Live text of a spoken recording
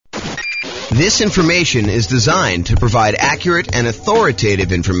This information is designed to provide accurate and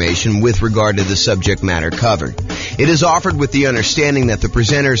authoritative information with regard to the subject matter covered. It is offered with the understanding that the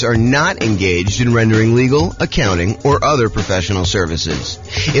presenters are not engaged in rendering legal, accounting, or other professional services.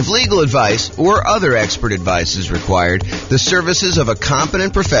 If legal advice or other expert advice is required, the services of a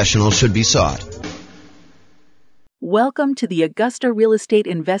competent professional should be sought. Welcome to the Augusta Real Estate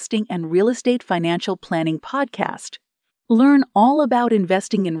Investing and Real Estate Financial Planning Podcast. Learn all about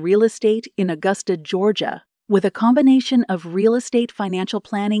investing in real estate in Augusta, Georgia, with a combination of real estate financial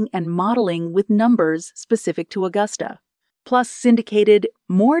planning and modeling with numbers specific to Augusta, plus syndicated,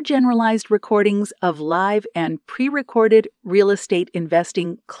 more generalized recordings of live and pre-recorded real estate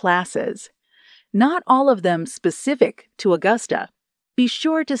investing classes. Not all of them specific to Augusta. Be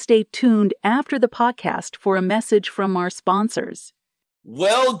sure to stay tuned after the podcast for a message from our sponsors.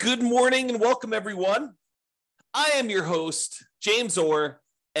 Well, good morning and welcome, everyone. I am your host, James Orr,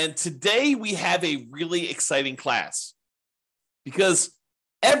 and today we have a really exciting class because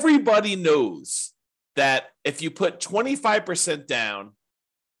everybody knows that if you put 25% down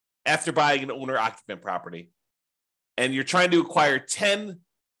after buying an owner-occupant property and you're trying to acquire 10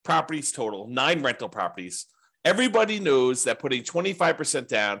 properties total, 9 rental properties, everybody knows that putting 25%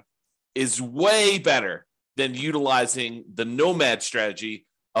 down is way better than utilizing the Nomad strategy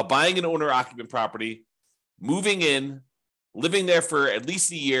of buying an owner-occupant property, moving in, living there for at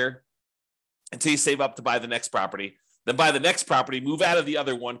least a year until you save up to buy the next property, then buy the next property, move out of the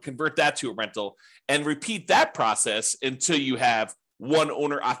other one, convert that to a rental, and repeat that process until you have 1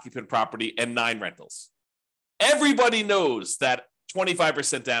 owner-occupant property and 9 rentals. Everybody knows that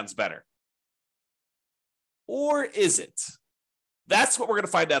 25% down is better. Or is it? That's what we're going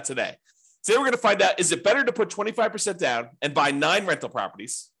to find out today. Today we're going to find out, is it better to put 25% down and buy 9 rental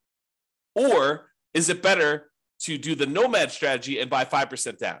properties? Or is it better to do the Nomad strategy and buy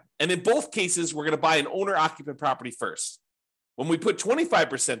 5% down? And in both cases, we're going to buy an owner-occupant property first. When we put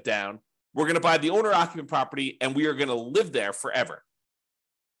 25% down, we're going to buy the owner-occupant property and we are going to live there forever.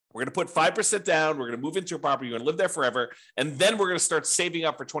 We're going to put 5% down. We're going to move into a property. You're going to live there forever. And then we're going to start saving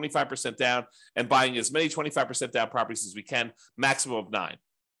up for 25% down and buying as many 25% down properties as we can, maximum of 9.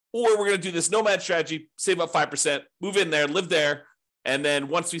 Or we're going to do this Nomad strategy, save up 5%, move in there, live there. And then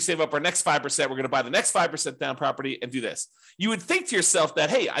once we save up our next 5%, we're going to buy the next 5% down property and do this. You would think to yourself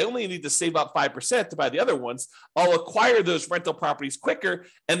that, hey, I only need to save up 5% to buy the other ones. I'll acquire those rental properties quicker,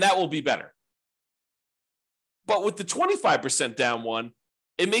 and that will be better. But with the 25% down one,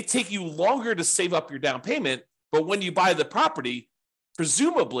 it may take you longer to save up your down payment, but when you buy the property,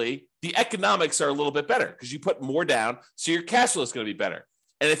 presumably the economics are a little bit better because you put more down, so your cash flow is going to be better.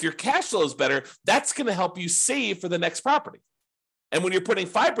 And if your cash flow is better, that's going to help you save for the next property. And when you're putting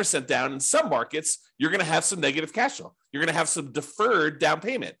 5% down in some markets, you're going to have some negative cash flow. You're going to have some deferred down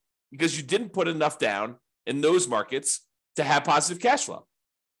payment because you didn't put enough down in those markets to have positive cash flow.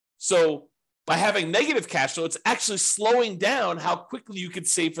 So by having negative cash flow, it's actually slowing down how quickly you can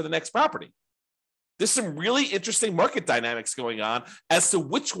save for the next property. There's some really interesting market dynamics going on as to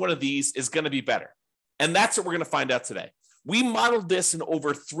which one of these is going to be better. And that's what we're going to find out today. We modeled this in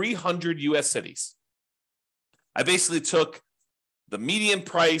over 300 U.S. cities. I basically took the median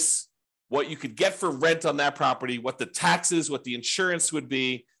price, what you could get for rent on that property, what the taxes, what the insurance would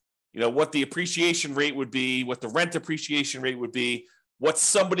be, what the appreciation rate would be, what the rent appreciation rate would be, what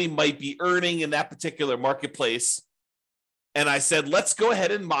somebody might be earning in that particular marketplace. And I said, let's go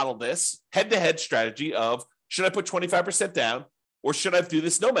ahead and model this head-to-head strategy of, should I put 25% down or should I do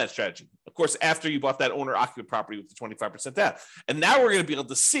this Nomad strategy? Of course, after you bought that owner-occupant property with the 25% down. And now we're going to be able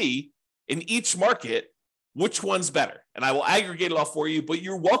to see in each market which one's better. And I will aggregate it all for you, but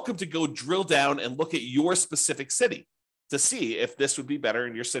you're welcome to go drill down and look at your specific city to see if this would be better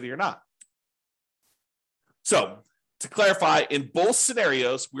in your city or not. So to clarify, in both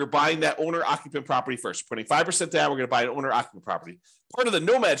scenarios, we're buying that owner-occupant property first. We're putting 5% down, we're going to buy an owner-occupant property. Part of the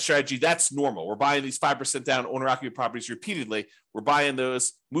Nomad strategy, that's normal. We're buying these 5% down owner-occupant properties repeatedly. We're buying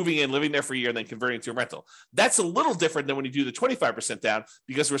those, moving in, living there for a year, and then converting to a rental. That's a little different than when you do the 25% down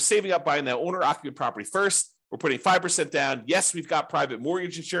because we're saving up buying that owner-occupant property first. We're putting 5% down. Yes, we've got private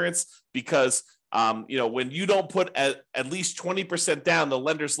mortgage insurance because when you don't put at least 20% down, the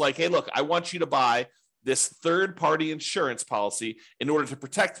lender's like, hey, look, I want you to buy this third-party insurance policy in order to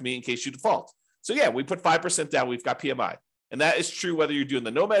protect me in case you default. So yeah, we put 5% down, we've got PMI. And that is true whether you're doing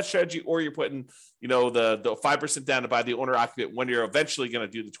the Nomad strategy or you're putting, the 5% down to buy the owner-occupant when you're eventually going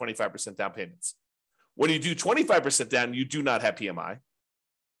to do the 25% down payments. When you do 25% down, you do not have PMI.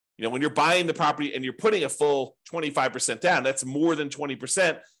 When you're buying the property and you're putting a full 25% down, that's more than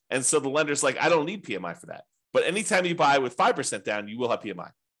 20%. And so the lender's like, I don't need PMI for that. But anytime you buy with 5% down, you will have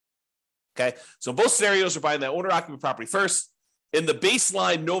PMI. Okay, so in both scenarios, we're buying that owner-occupant property first. In the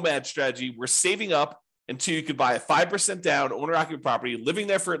baseline Nomad strategy, we're saving up until you could buy a 5% down owner-occupant property, living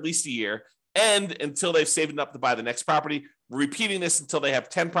there for at least a year, and until they've saved enough to buy the next property. We're repeating this until they have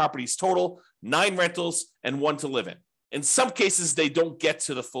 10 properties total, 9 rentals, and 1 to live in. In some cases, they don't get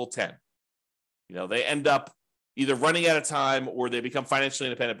to the full 10. They end up either running out of time or they become financially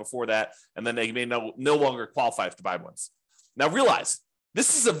independent before that, and then they may no longer qualify to buy ones. Now realize,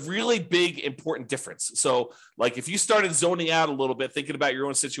 this is a really big, important difference. So like if you started zoning out a little bit, thinking about your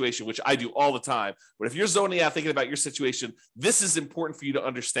own situation, which I do all the time, but if you're zoning out thinking about your situation, this is important for you to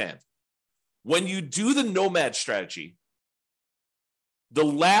understand. When you do the Nomad strategy, the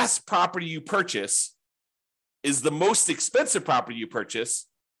last property you purchase is the most expensive property you purchase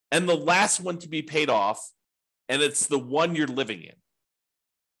and the last one to be paid off, and it's the one you're living in.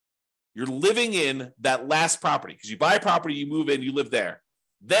 You're living in that last property because you buy a property, you move in, you live there.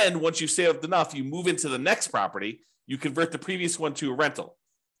 Then once you've saved enough, you move into the next property, you convert the previous one to a rental.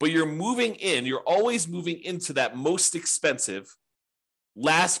 But you're moving in, you're always moving into that most expensive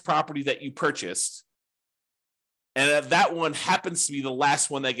last property that you purchased. And that one happens to be the last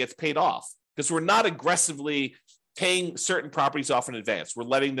one that gets paid off because we're not aggressively paying certain properties off in advance. We're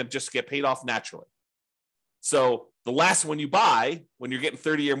letting them just get paid off naturally. So the last one you buy when you're getting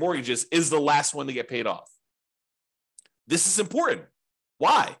 30-year mortgages is the last one to get paid off. This is important.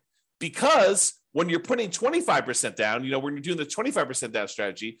 Why? Because when you're putting 25% down, when you're doing the 25% down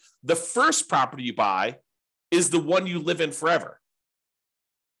strategy, the first property you buy is the one you live in forever.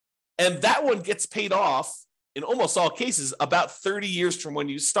 And that one gets paid off in almost all cases about 30 years from when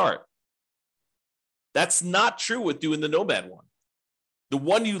you start. That's not true with doing the Nomad one. The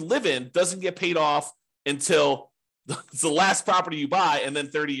one you live in doesn't get paid off until it's the last property you buy and then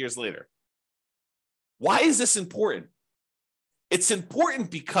 30 years later. Why is this important? It's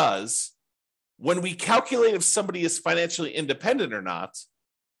important because when we calculate if somebody is financially independent or not,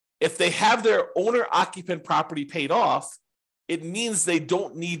 if they have their owner-occupant property paid off, it means they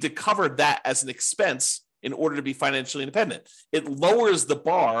don't need to cover that as an expense in order to be financially independent. It lowers the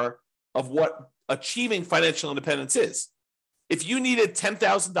bar of what achieving financial independence is. If you needed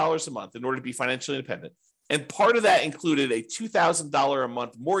 $10,000 a month in order to be financially independent, and part of that included a $2,000 a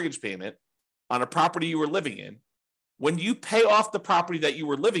month mortgage payment on a property you were living in, when you pay off the property that you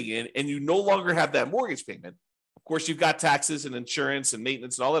were living in and you no longer have that mortgage payment, of course, you've got taxes and insurance and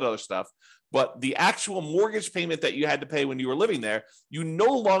maintenance and all that other stuff, but the actual mortgage payment that you had to pay when you were living there, you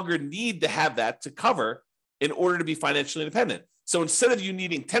no longer need to have that to cover in order to be financially independent. So instead of you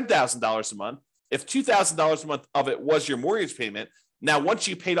needing $10,000 a month, if $2,000 a month of it was your mortgage payment, now once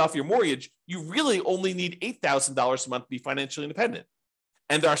you paid off your mortgage, you really only need $8,000 a month to be financially independent.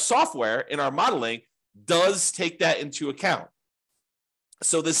 And our software in our modeling does take that into account.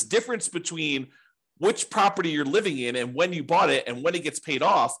 So this difference between which property you're living in and when you bought it and when it gets paid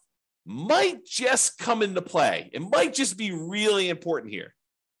off might just come into play. It might just be really important here,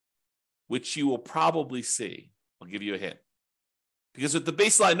 which you will probably see. I'll give you a hint. Because with the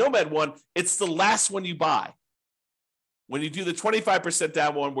baseline Nomad one, it's the last one you buy. When you do the 25%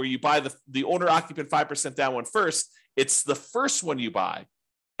 down one where you buy the owner-occupant 5% down one first, it's the first one you buy.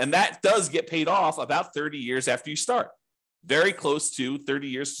 And that does get paid off about 30 years after you start. Very close to 30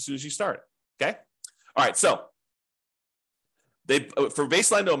 years as soon as you start. Okay? All right, so for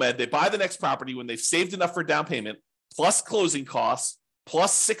baseline Nomad, they buy the next property when they've saved enough for down payment, plus closing costs,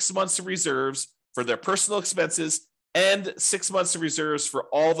 plus 6 months of reserves for their personal expenses, and 6 months of reserves for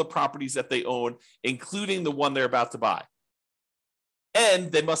all the properties that they own, including the one they're about to buy.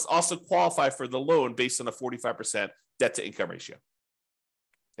 And they must also qualify for the loan based on a 45% debt to income ratio.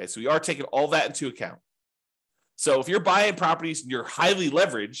 Okay, so we are taking all that into account. So if you're buying properties and you're highly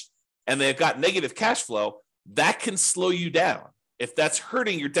leveraged and they've got negative cash flow, that can slow you down if that's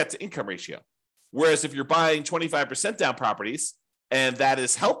hurting your debt to income ratio. Whereas if you're buying 25% down properties and that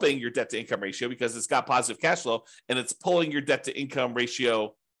is helping your debt to income ratio because it's got positive cash flow and it's pulling your debt to income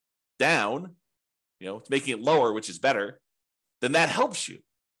ratio down, it's making it lower, which is better, then that helps you.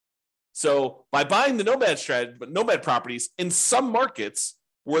 So by buying the Nomad strategy, but Nomad properties in some markets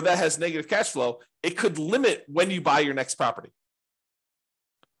where that has negative cash flow, it could limit when you buy your next property.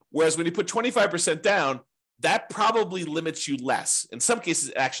 Whereas when you put 25% down, that probably limits you less. In some cases,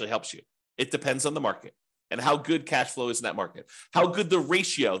 it actually helps you. It depends on the market and how good cash flow is in that market, how good the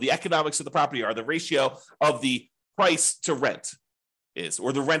ratio, the economics of the property are, the ratio of the price to rent is,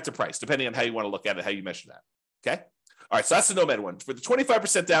 or the rent to price, depending on how you want to look at it, how you measure that. Okay? All right, so that's the Nomad one. For the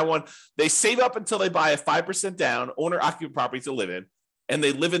 25% down one, they save up until they buy a 5% down owner-occupant property to live in, and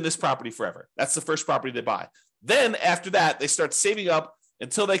they live in this property forever. That's the first property they buy. Then after that, they start saving up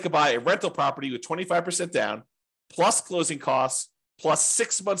until they could buy a rental property with 25% down, plus closing costs, plus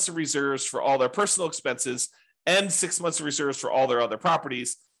 6 months of reserves for all their personal expenses, and 6 months of reserves for all their other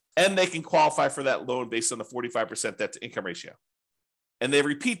properties. And they can qualify for that loan based on the 45% debt to income ratio. And they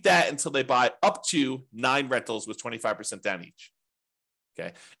repeat that until they buy up to 9 rentals with 25% down each.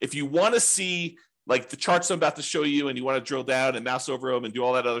 Okay. If you want to see like the charts I'm about to show you and you want to drill down and mouse over them and do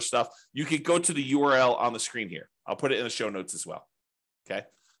all that other stuff, you can go to the URL on the screen here. I'll put it in the show notes as well. Okay.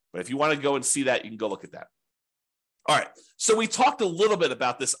 But if you want to go and see that, you can go look at that. All right. So we talked a little bit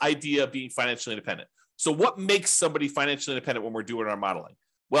about this idea of being financially independent. So what makes somebody financially independent when we're doing our modeling?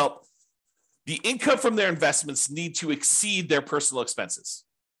 Well, the income from their investments need to exceed their personal expenses.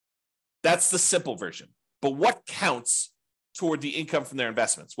 That's the simple version. But what counts toward the income from their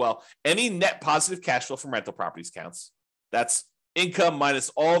investments? Well, any net positive cash flow from rental properties counts. That's income minus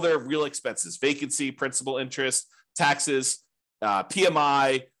all their real expenses, vacancy, principal, interest, taxes,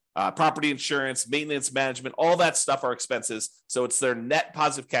 PMI, property insurance, maintenance, management, all that stuff are expenses. So it's their net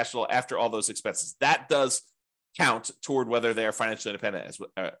positive cash flow after all those expenses. That does count toward whether they are financially independent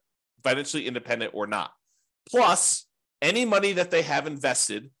or not. Plus, any money that they have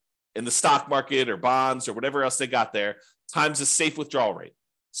invested in the stock market or bonds or whatever else they got there times a safe withdrawal rate.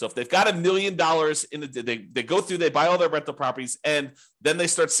 So if they've got $1 million they go through, they buy all their rental properties, and then they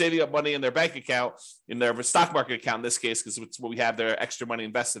start saving up money in their bank account, in their stock market account in this case, because it's what we have their extra money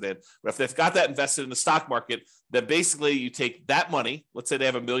invested in. But if they've got that invested in the stock market, then basically you take that money, let's say they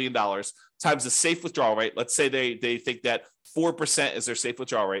have $1 million, times the safe withdrawal rate. Let's say they think that 4% is their safe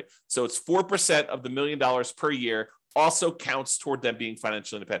withdrawal rate. So it's 4% of the $1 million per year also counts toward them being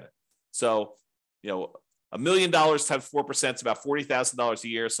financially independent. So, $1 million times 4% is about $40,000 a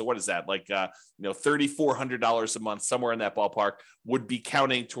year. So what is that? Like, $3,400 a month, somewhere in that ballpark would be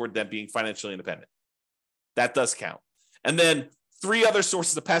counting toward them being financially independent. That does count. And then 3 other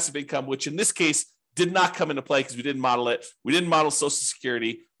sources of passive income, which in this case did not come into play because we didn't model it. We didn't model Social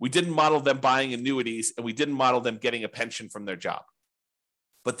Security. We didn't model them buying annuities, and we didn't model them getting a pension from their job.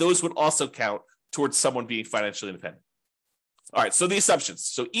 But those would also count towards someone being financially independent. All right, so the assumptions.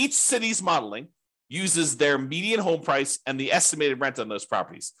 So each city's modeling uses their median home price and the estimated rent on those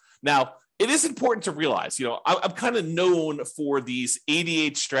properties. Now, it is important to realize, I'm kind of known for these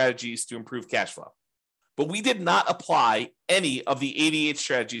 88 strategies to improve cash flow, but we did not apply any of the 88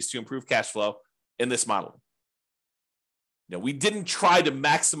 strategies to improve cash flow in this modeling. We didn't try to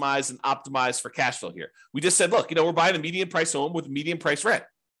maximize and optimize for cash flow here. We just said, look, we're buying a median price home with median price rent.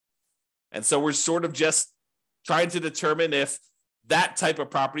 And so we're sort of just trying to determine if that type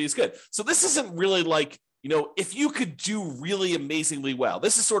of property is good. So this isn't really like, if you could do really amazingly well.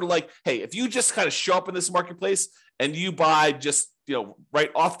 This is sort of like, hey, if you just kind of show up in this marketplace and you buy just,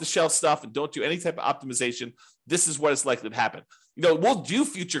 right off the shelf stuff and don't do any type of optimization, this is what is likely to happen. We'll do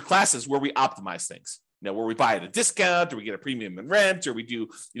future classes where we optimize things, where we buy at a discount or we get a premium in rent or we do,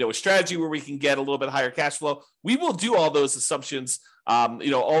 a strategy where we can get a little bit higher cash flow. We will do all those assumptions,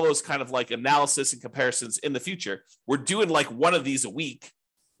 all those kind of like analysis and comparisons in the future. We're doing like one of these a week,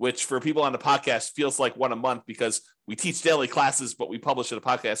 which for people on the podcast feels like one a month because we teach daily classes, but we publish a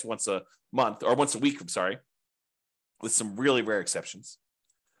podcast once a month or once a week, with some really rare exceptions.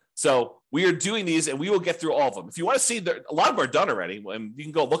 So we are doing these and we will get through all of them. If you want to see, a lot of them are done already. And you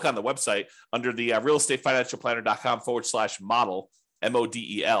can go look on the website under the realestatefinancialplanner.com/model,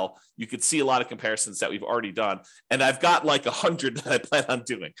 MODEL. You can see a lot of comparisons that we've already done. And I've got like 100 that I plan on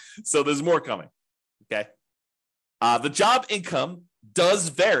doing. So there's more coming. Okay. The job income does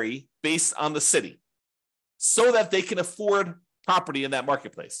vary based on the city so that they can afford property in that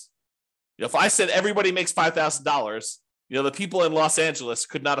marketplace. If I said everybody makes $5,000, the people in Los Angeles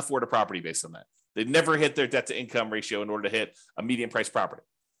could not afford a property based on that. They'd never hit their debt to income ratio in order to hit a median price property.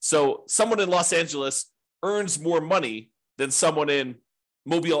 So someone in Los Angeles earns more money than someone in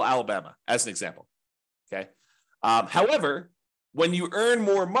Mobile, Alabama, as an example. Okay. However, when you earn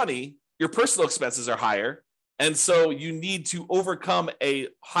more money, your personal expenses are higher. And so you need to overcome a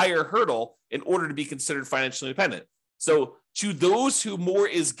higher hurdle in order to be considered financially independent. So to those who more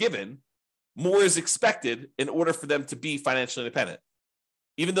is given, more is expected in order for them to be financially independent.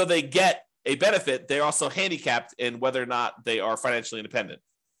 Even though they get a benefit, they're also handicapped in whether or not they are financially independent.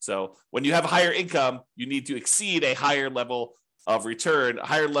 So when you have a higher income, you need to exceed a higher level of return, a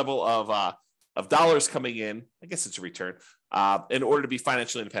higher level of dollars coming in. I guess it's a return in order to be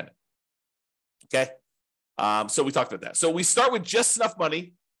financially independent. Okay. So we talked about that. So we start with just enough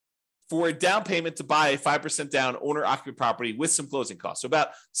money for a down payment to buy a 5% down owner-occupant property with some closing costs. So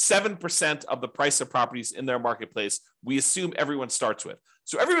about 7% of the price of properties in their marketplace, we assume everyone starts with.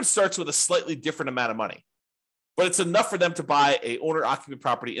 So everyone starts with a slightly different amount of money. but it's enough for them to buy a owner-occupant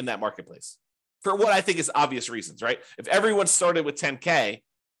property in that marketplace for what I think is obvious reasons, right? If everyone started with 10K,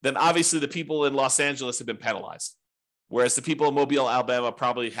 then obviously the people in Los Angeles have been penalized, whereas the people in Mobile, Alabama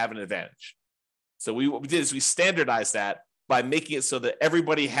probably have an advantage. So what we did is we standardized that by making it so that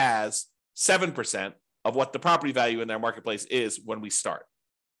everybody has 7% of what the property value in their marketplace is when we start.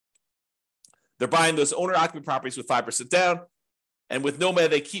 They're buying those owner-occupant properties with 5% down, and with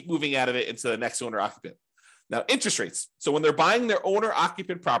Nomad, they keep moving out of it into the next owner-occupant. Now, interest rates. So when they're buying their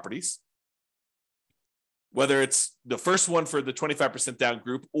owner-occupant properties, whether it's the first one for the 25% down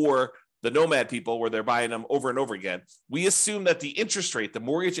group or the Nomad people where they're buying them over and over again, we assume that the interest rate, the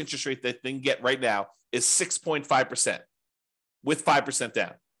mortgage interest rate that they can get right now is 6.5% with 5%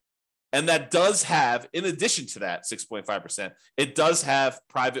 down. And that does have, in addition to that 6.5%, it does have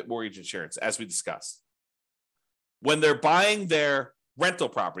private mortgage insurance, as we discussed. When they're buying their rental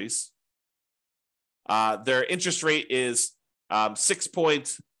properties, their interest rate is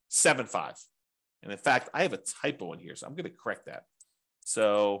 6.75. And in fact, I have a typo in here, so I'm going to correct that.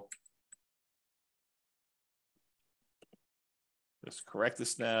 So let's correct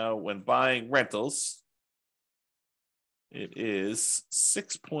this now. When buying rentals, it is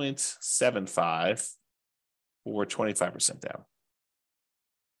 6.75 or 25% down.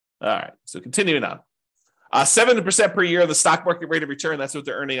 All right, so continuing on. 7% per year, the stock market rate of return, that's what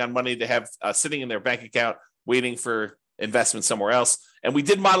they're earning on money they have sitting in their bank account, waiting for investment somewhere else. And we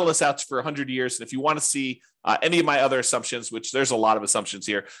did model this out for 100 years. And if you want to see any of my other assumptions, which there's a lot of assumptions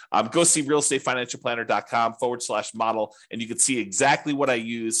here, go see realestatefinancialplanner.com/model, and you can see exactly what I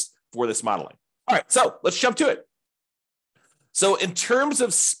use for this modeling. All right, so let's jump to it. So in terms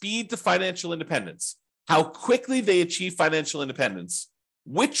of speed to financial independence, how quickly they achieve financial independence,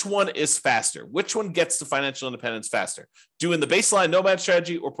 which one is faster? Which one gets to financial independence faster? Doing the baseline Nomad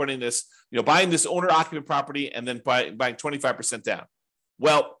strategy or putting this, buying this owner-occupant property and then buying 25% down?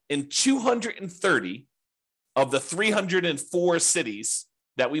 Well, in 230 of the 304 cities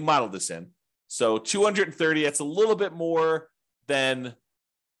that we modeled this in, so 230, that's a little bit more than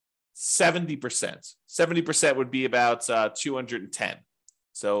 70%. 70% would be about 210.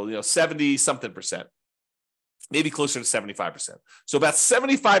 So, 70 something percent. Maybe closer to 75%. So about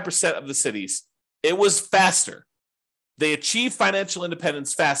 75% of the cities, it was faster. They achieved financial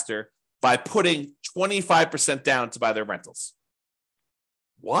independence faster by putting 25% down to buy their rentals.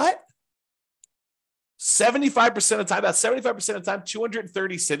 What? 75% of the time, about 75% of the time,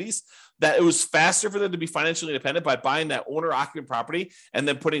 230 cities, that it was faster for them to be financially independent by buying that owner-occupant property and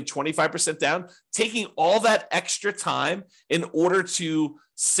then putting 25% down, taking all that extra time in order to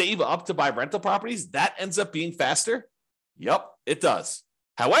save up to buy rental properties, that ends up being faster? Yep, it does.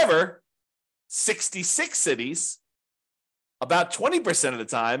 However, 66 cities, about 20% of the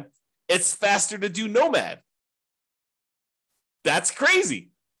time, it's faster to do Nomad. That's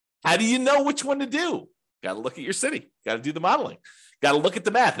crazy. How do you know which one to do? Got to look at your city. Got to do the modeling. Got to look at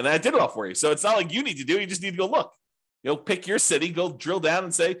the math. And I did it all for you. So it's not like you need to do it. You just need to go look. Pick your city, go drill down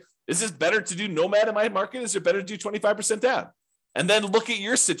and say, is this better to do Nomad in my market? Is it better to do 25% down? And then look at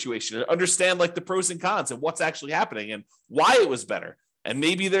your situation and understand like the pros and cons and what's actually happening and why it was better. And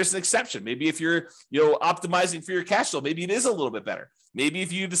maybe there's an exception. Maybe if you're, optimizing for your cash flow, maybe it is a little bit better. Maybe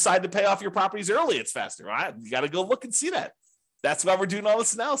if you decide to pay off your properties early, it's faster. All right? You got to go look and see that. That's why we're doing all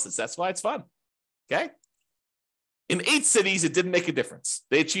this analysis. That's why it's fun. Okay. In 8 cities, it didn't make a difference.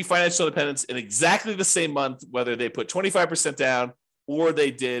 They achieved financial independence in exactly the same month, whether they put 25% down or they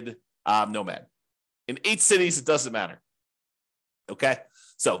did Nomad. In 8 cities, it doesn't matter. Okay.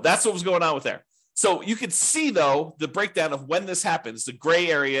 So that's what was going on with there. So you can see, though, the breakdown of when this happens. The gray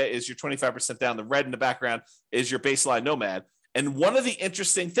area is your 25% down. The red in the background is your baseline Nomad. And one of the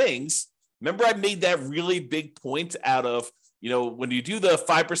interesting things, remember I made that really big point out of, when you do the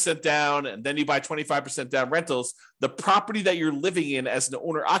 5% down and then you buy 25% down rentals, the property that you're living in as an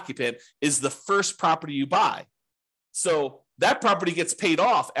owner occupant is the first property you buy. So that property gets paid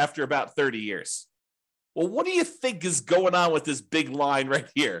off after about 30 years. Well, what do you think is going on with this big line right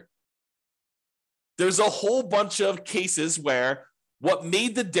here? There's a whole bunch of cases where what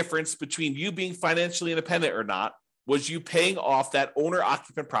made the difference between you being financially independent or not was you paying off that owner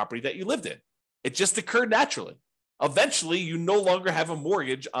occupant property that you lived in. It just occurred naturally. Eventually, you no longer have a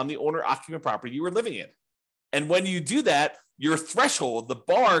mortgage on the owner-occupant property you were living in. And when you do that, your threshold, the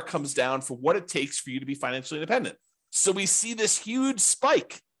bar comes down for what it takes for you to be financially independent. So we see this huge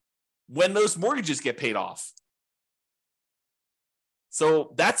spike when those mortgages get paid off.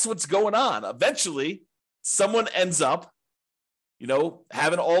 So that's what's going on. Eventually, someone ends up,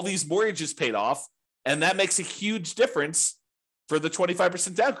 having all these mortgages paid off, and that makes a huge difference for the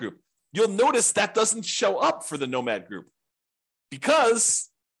 25% down group. you'll notice that doesn't show up for the Nomad group because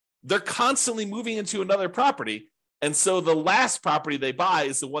they're constantly moving into another property. And so the last property they buy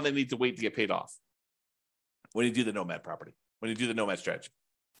is the one they need to wait to get paid off when you do the Nomad property, when you do the Nomad strategy.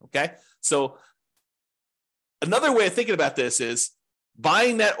 Okay. So another way of thinking about this is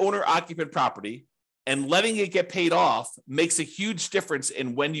buying that owner-occupant property and letting it get paid off makes a huge difference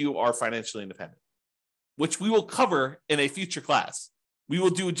in when you are financially independent, which we will cover in a future class. We will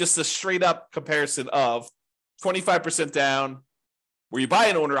do just a straight up comparison of 25% down where you buy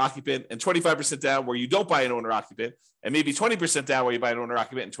an owner-occupant and 25% down where you don't buy an owner-occupant, and maybe 20% down where you buy an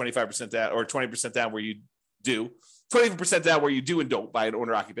owner-occupant and 25% down, or 20% down where you do, 20% down where you do and don't buy an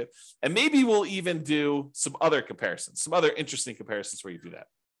owner-occupant. And maybe we'll even do some other comparisons, some other interesting comparisons where you do that.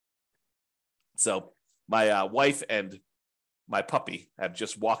 So my wife and my puppy have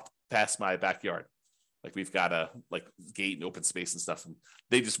just walked past my backyard. Like we've got a gate and open space and stuff. And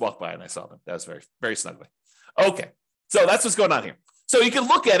they just walked by and I saw them. That was very, very snuggly. Okay. So that's what's going on here. So you can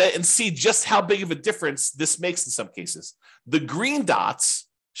look at it and see just how big of a difference this makes in some cases. The green dots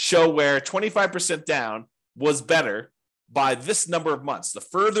show where 25% down was better by this number of months. The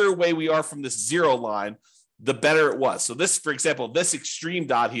further away we are from this zero line, the better it was. So this, for example, this extreme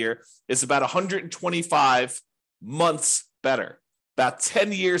dot here is about 125 months better, about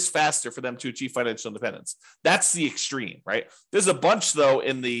 10 years faster for them to achieve financial independence. That's the extreme, right? There's a bunch, though,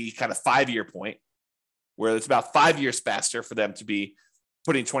 in the kind of 5-year point where it's about 5 years faster for them to be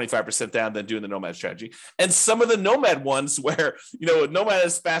putting 25% down than doing the Nomad strategy. And some of the Nomad ones where, Nomad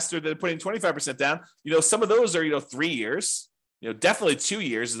is faster than putting 25% down, some of those are, 3 years. Definitely 2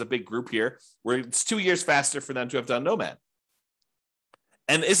 years is a big group here where it's 2 years faster for them to have done Nomad.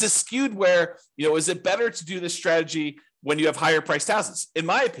 And is it skewed where, is it better to do this strategy when you have higher priced houses? In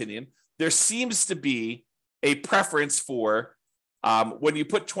my opinion, there seems to be a preference for when you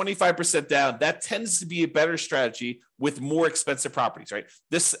put 25% down, that tends to be a better strategy with more expensive properties, right?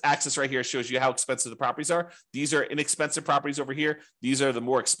 This axis right here shows you how expensive the properties are. These are inexpensive properties over here. These are the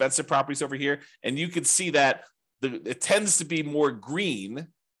more expensive properties over here. And you can see that it tends to be more green,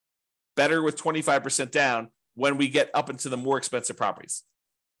 better with 25% down when we get up into the more expensive properties.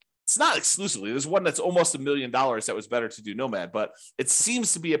 It's not exclusively. There's one that's almost $1 million that was better to do Nomad, but it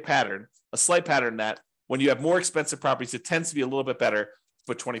seems to be a pattern, a slight pattern that when you have more expensive properties, it tends to be a little bit better to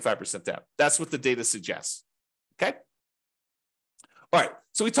put 25% down. That's what the data suggests. Okay. All right.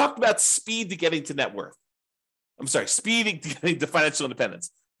 So we talked about speed to getting to net worth. Speed to getting to financial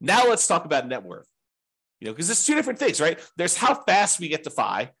independence. Now let's talk about net worth. Because there's two different things, right? There's how fast we get to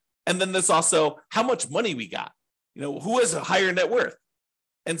FI, and then there's also how much money we got. Who has a higher net worth?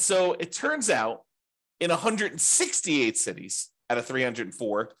 And so it turns out in 168 cities out of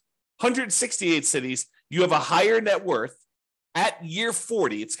 304, 168 cities, you have a higher net worth at year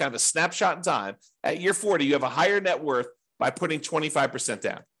 40. It's kind of a snapshot in time. At year 40, you have a higher net worth by putting 25%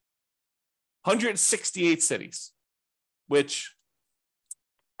 down. 168 cities, which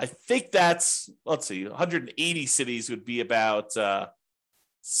I think that's, 180 cities would be about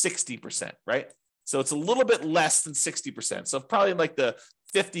 60%, right? So it's a little bit less than 60%. So probably in like the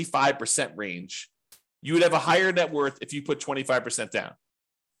 55% range, you would have a higher net worth if you put 25% down.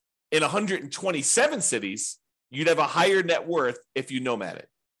 In 127 cities, you'd have a higher net worth if you Nomad it.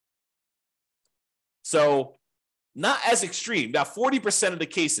 So not as extreme. Now, 40% of the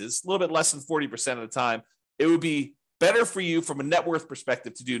cases, a little bit less than 40% of the time, it would be better for you from a net worth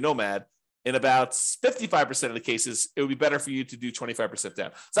perspective to do Nomad. In about 55% of the cases, it would be better for you to do 25%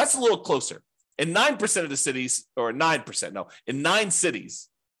 down. So that's a little closer. In 9% of the cities, or 9%, no, in 9 cities,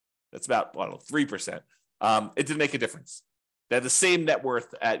 that's about, 3%, it didn't make a difference. They had the same net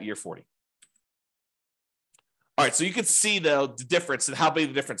worth at year 40. All right, so you can see the difference and how big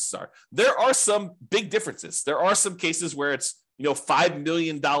the differences are. There are some big differences. There are some cases where it's, $5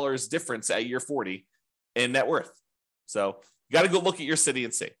 million difference at year 40 in net worth. So you got to go look at your city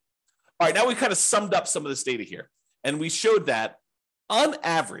and see. All right, now we kind of summed up some of this data here. And we showed that on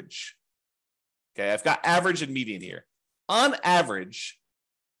average, okay, I've got average and median here. On average,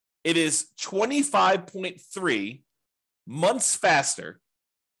 it is 25.3 months faster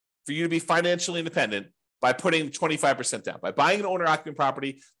for you to be financially independent by putting 25% down, by buying an owner-occupant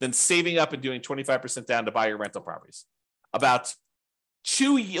property, then saving up and doing 25% down to buy your rental properties. About a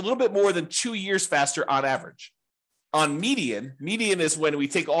little bit more than 2 years faster on average. On median is when we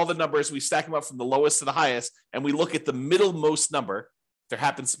take all the numbers, we stack them up from the lowest to the highest, and we look at the middlemost number. There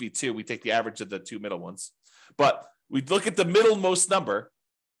happens to be 2. We take the average of the 2 middle ones. But we look at the middlemost number,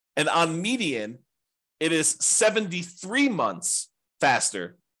 and on median, it is 73 months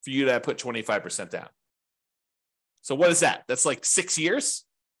faster for you to put 25% down. So what is that? That's like 6 years.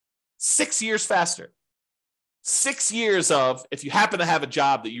 6 years faster. 6 years of, if you happen to have a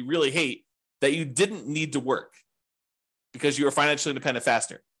job that you really hate, that you didn't need to work because you were financially independent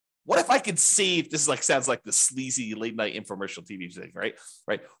faster. What if I could save, this is like, sounds like the sleazy late night infomercial TV thing, right?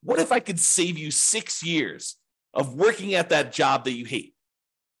 What if I could save you 6 years of working at that job that you hate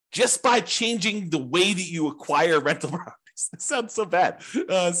just by changing the way that you acquire rental properties? That sounds so bad.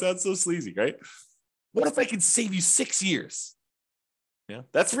 It sounds so sleazy, right? What if I could save you 6 years? Yeah,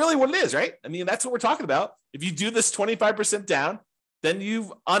 that's really what it is, right? I mean, that's what we're talking about. If you do this 25% down, then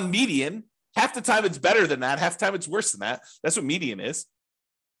you've, on median, half the time it's better than that. Half the time it's worse than that. That's what median is.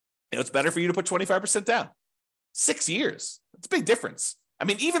 It's better for you to put 25% down. 6 years. That's a big difference. I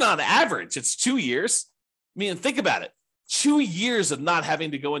mean, even on average, it's 2 years. I mean, think about it. 2 years of not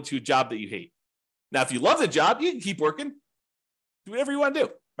having to go into a job that you hate. Now, if you love the job, you can keep working. Do whatever you want to do,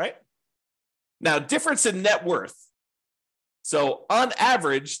 right? Now, difference in net worth. So on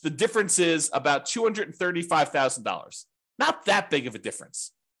average, the difference is about $235,000. Not that big of a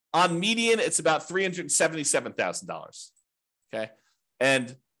difference. On median, it's about $377,000. Okay.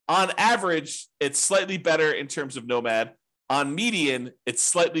 And on average, it's slightly better in terms of Nomad. On median, it's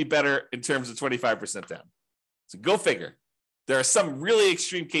slightly better in terms of 25% down. So go figure. There are some really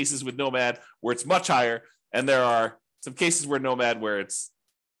extreme cases with Nomad where it's much higher, and there are some cases where Nomad where it's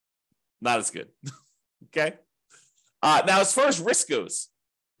not as good. Okay. Now, as far as risk goes,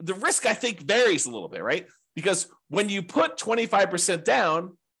 the risk, I think, varies a little bit, right? Because when you put 25%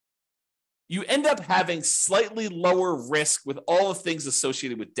 down, you end up having slightly lower risk with all the things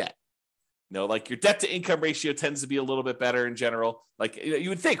associated with debt. You know, like your debt to income ratio tends to be a little bit better in general. Like you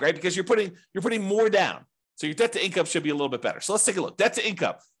would think, right? Because you're putting more down. So your debt to income should be a little bit better. So let's take a look. Debt to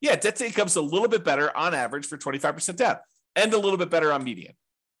income. Yeah, debt to income is a little bit better on average for 25% down and a little bit better on median.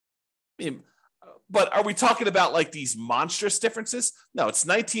 I mean, but are we talking about like these monstrous differences? No, it's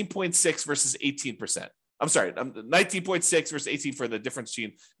 19.6 versus 18%. I'm sorry, 19.6 versus 18 for the difference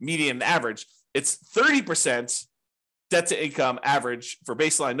between median and average. It's 30% debt to income average for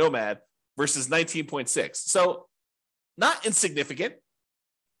baseline Nomad versus 19.6. So not insignificant,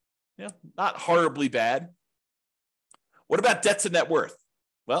 not horribly bad. What about debt to net worth?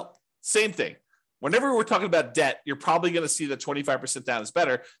 Well, same thing. Whenever we're talking about debt, you're probably going to see that 25% down is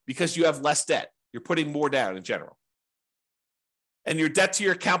better because you have less debt. You're putting more down in general. And your debt to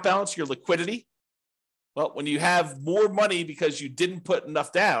your account balance, your liquidity, well, when you have more money because you didn't put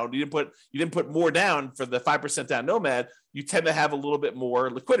enough down, you didn't put more down for the 5% down Nomad, you tend to have a little bit more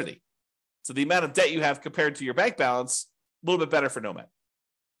liquidity. So the amount of debt you have compared to your bank balance, a little bit better for Nomad.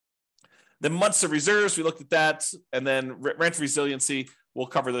 Then months of reserves, we looked at that, and then rent resiliency, we'll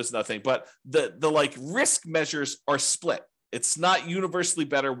cover those another thing. But the like risk measures are split. It's not universally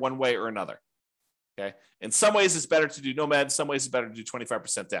better one way or another. Okay. In some ways, it's better to do Nomad. In some ways, it's better to do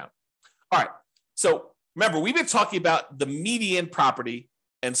 25% down. All right. So remember, we've been talking about the median property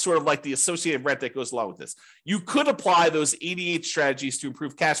and sort of like the associated rent that goes along with this. You could apply those 88 strategies to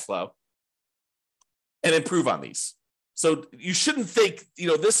improve cash flow and improve on these. So you shouldn't think,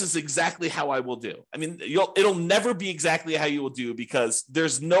 this is exactly how I will do. I mean, it'll never be exactly how you will do because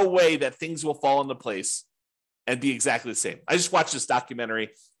there's no way that things will fall into place and be exactly the same. I just watched this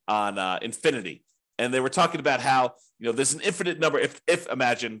documentary on Infinity. And they were talking about how, there's an infinite number, if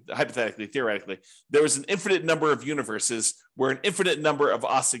imagine, hypothetically, theoretically, there was an infinite number of universes where an infinite number of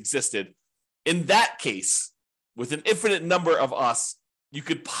us existed. In that case, with an infinite number of us, you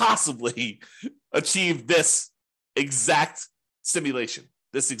could possibly achieve this exact simulation,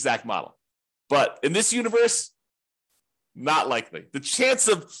 this exact model. But in this universe, not likely. The chance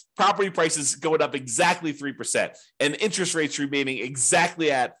of property prices going up exactly 3% and interest rates remaining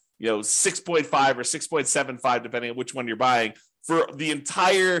exactly at 6.5 or 6.75, depending on which one you're buying, for the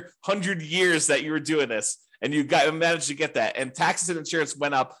entire 100 years that you were doing this, and you managed to get that, and taxes and insurance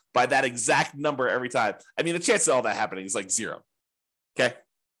went up by that exact number every time. I mean, the chance of all that happening is like zero. Okay.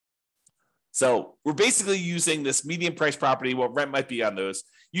 So we're basically using this median price property, what rent might be on those.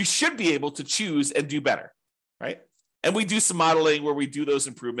 You should be able to choose and do better, right? And we do some modeling where we do those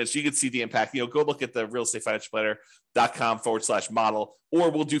improvements. You can see the impact. Go look at the realestatefinancialplanner.com/model,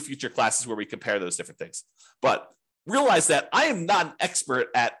 or we'll do future classes where we compare those different things. But realize that I am not an expert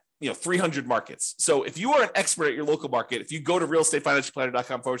at 300 markets. So if you are an expert at your local market, if you go to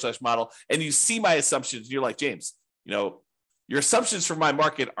realestatefinancialplanner.com/model and you see my assumptions, you're like, James, your assumptions for my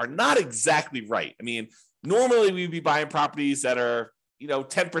market are not exactly right. I mean, normally we'd be buying properties that are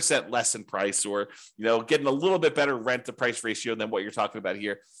 10% less in price, or, getting a little bit better rent to price ratio than what you're talking about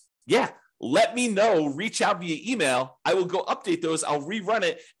here. Yeah. Let me know, reach out via email. I will go update those. I'll rerun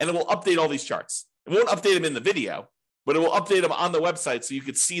it and it will update all these charts. It won't update them in the video, but it will update them on the website so you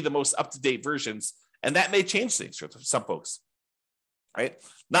could see the most up-to-date versions. And that may change things for some folks, right?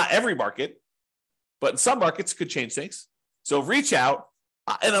 Not every market, but in some markets it could change things. So reach out.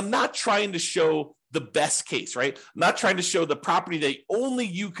 And I'm not trying to show the best case, right? I'm not trying to show the property that only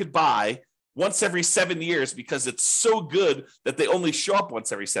you could buy once every 7 years because it's so good that they only show up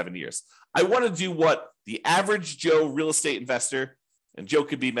once every 7 years. I want to do what the average Joe real estate investor, and Joe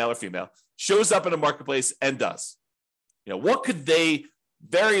could be male or female, shows up in a marketplace and does. What could they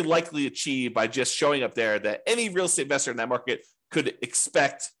very likely achieve by just showing up there that any real estate investor in that market could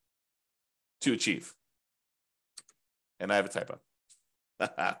expect to achieve? And I have a typo.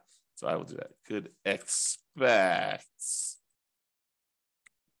 So I will do that. Could expect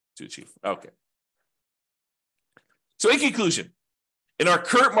to achieve. Okay. So in conclusion, in our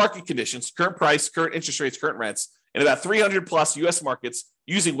current market conditions, current price, current interest rates, current rents, in about 300 plus US markets,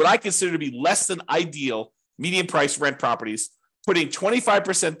 using what I consider to be less than ideal median price rent properties, putting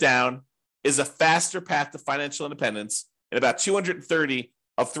 25% down is a faster path to financial independence in about 230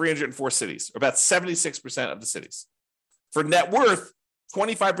 of 304 cities, or about 76% of the cities. For net worth,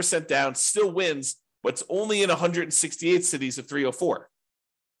 25% down still wins, but it's only in 168 cities of 304.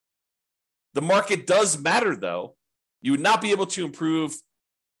 The market does matter, though. You would not be able to improve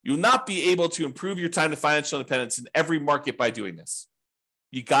your time to financial independence in every market by doing this.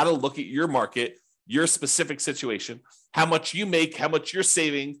 You got to look at your market, your specific situation, how much you make, how much you're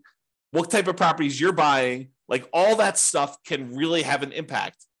saving, what type of properties you're buying. Like all that stuff can really have an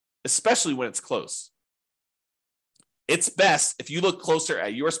impact, especially when it's close. It's best if you look closer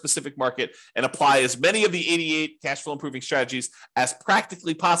at your specific market and apply as many of the 88 cash flow improving strategies as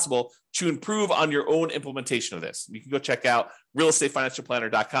practically possible to improve on your own implementation of this. You can go check out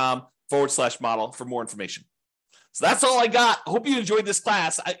realestatefinancialplanner.com/model for more information. So that's all I got. I hope you enjoyed this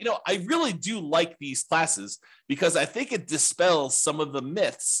class. I really do like these classes because I think it dispels some of the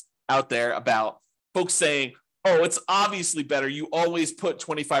myths out there about folks saying, oh, it's obviously better. You always put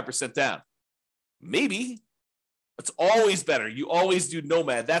 25% down. Maybe. It's always better. You always do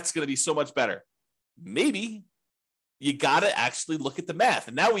Nomad. That's going to be so much better. Maybe. You got to actually look at the math.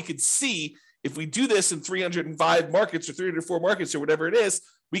 And now we can see if we do this in 305 markets or 304 markets or whatever it is,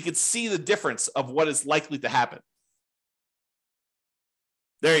 we could see the difference of what is likely to happen.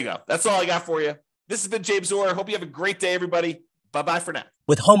 There you go. That's all I got for you. This has been James Orr. Hope you have a great day, everybody. Bye-bye for now.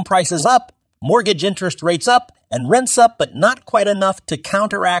 With home prices up, mortgage interest rates up, and rents up, but not quite enough to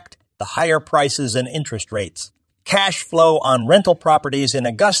counteract the higher prices and interest rates, cash flow on rental properties in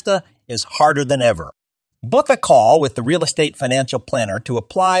Augusta is harder than ever. Book a call with the Real Estate Financial Planner to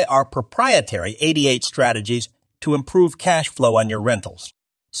apply our proprietary 88 strategies to improve cash flow on your rentals.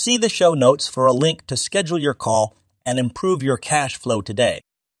 See the show notes for a link to schedule your call and improve your cash flow today.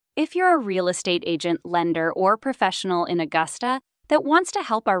 If you're a real estate agent, lender, or professional in Augusta that wants to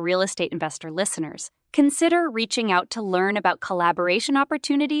help our real estate investor listeners, consider reaching out to learn about collaboration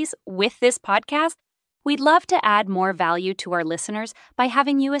opportunities with this podcast. We'd love to add more value to our listeners by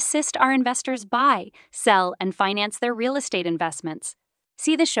having you assist our investors buy, sell, and finance their real estate investments.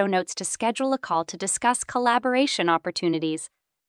 See the show notes to schedule a call to discuss collaboration opportunities.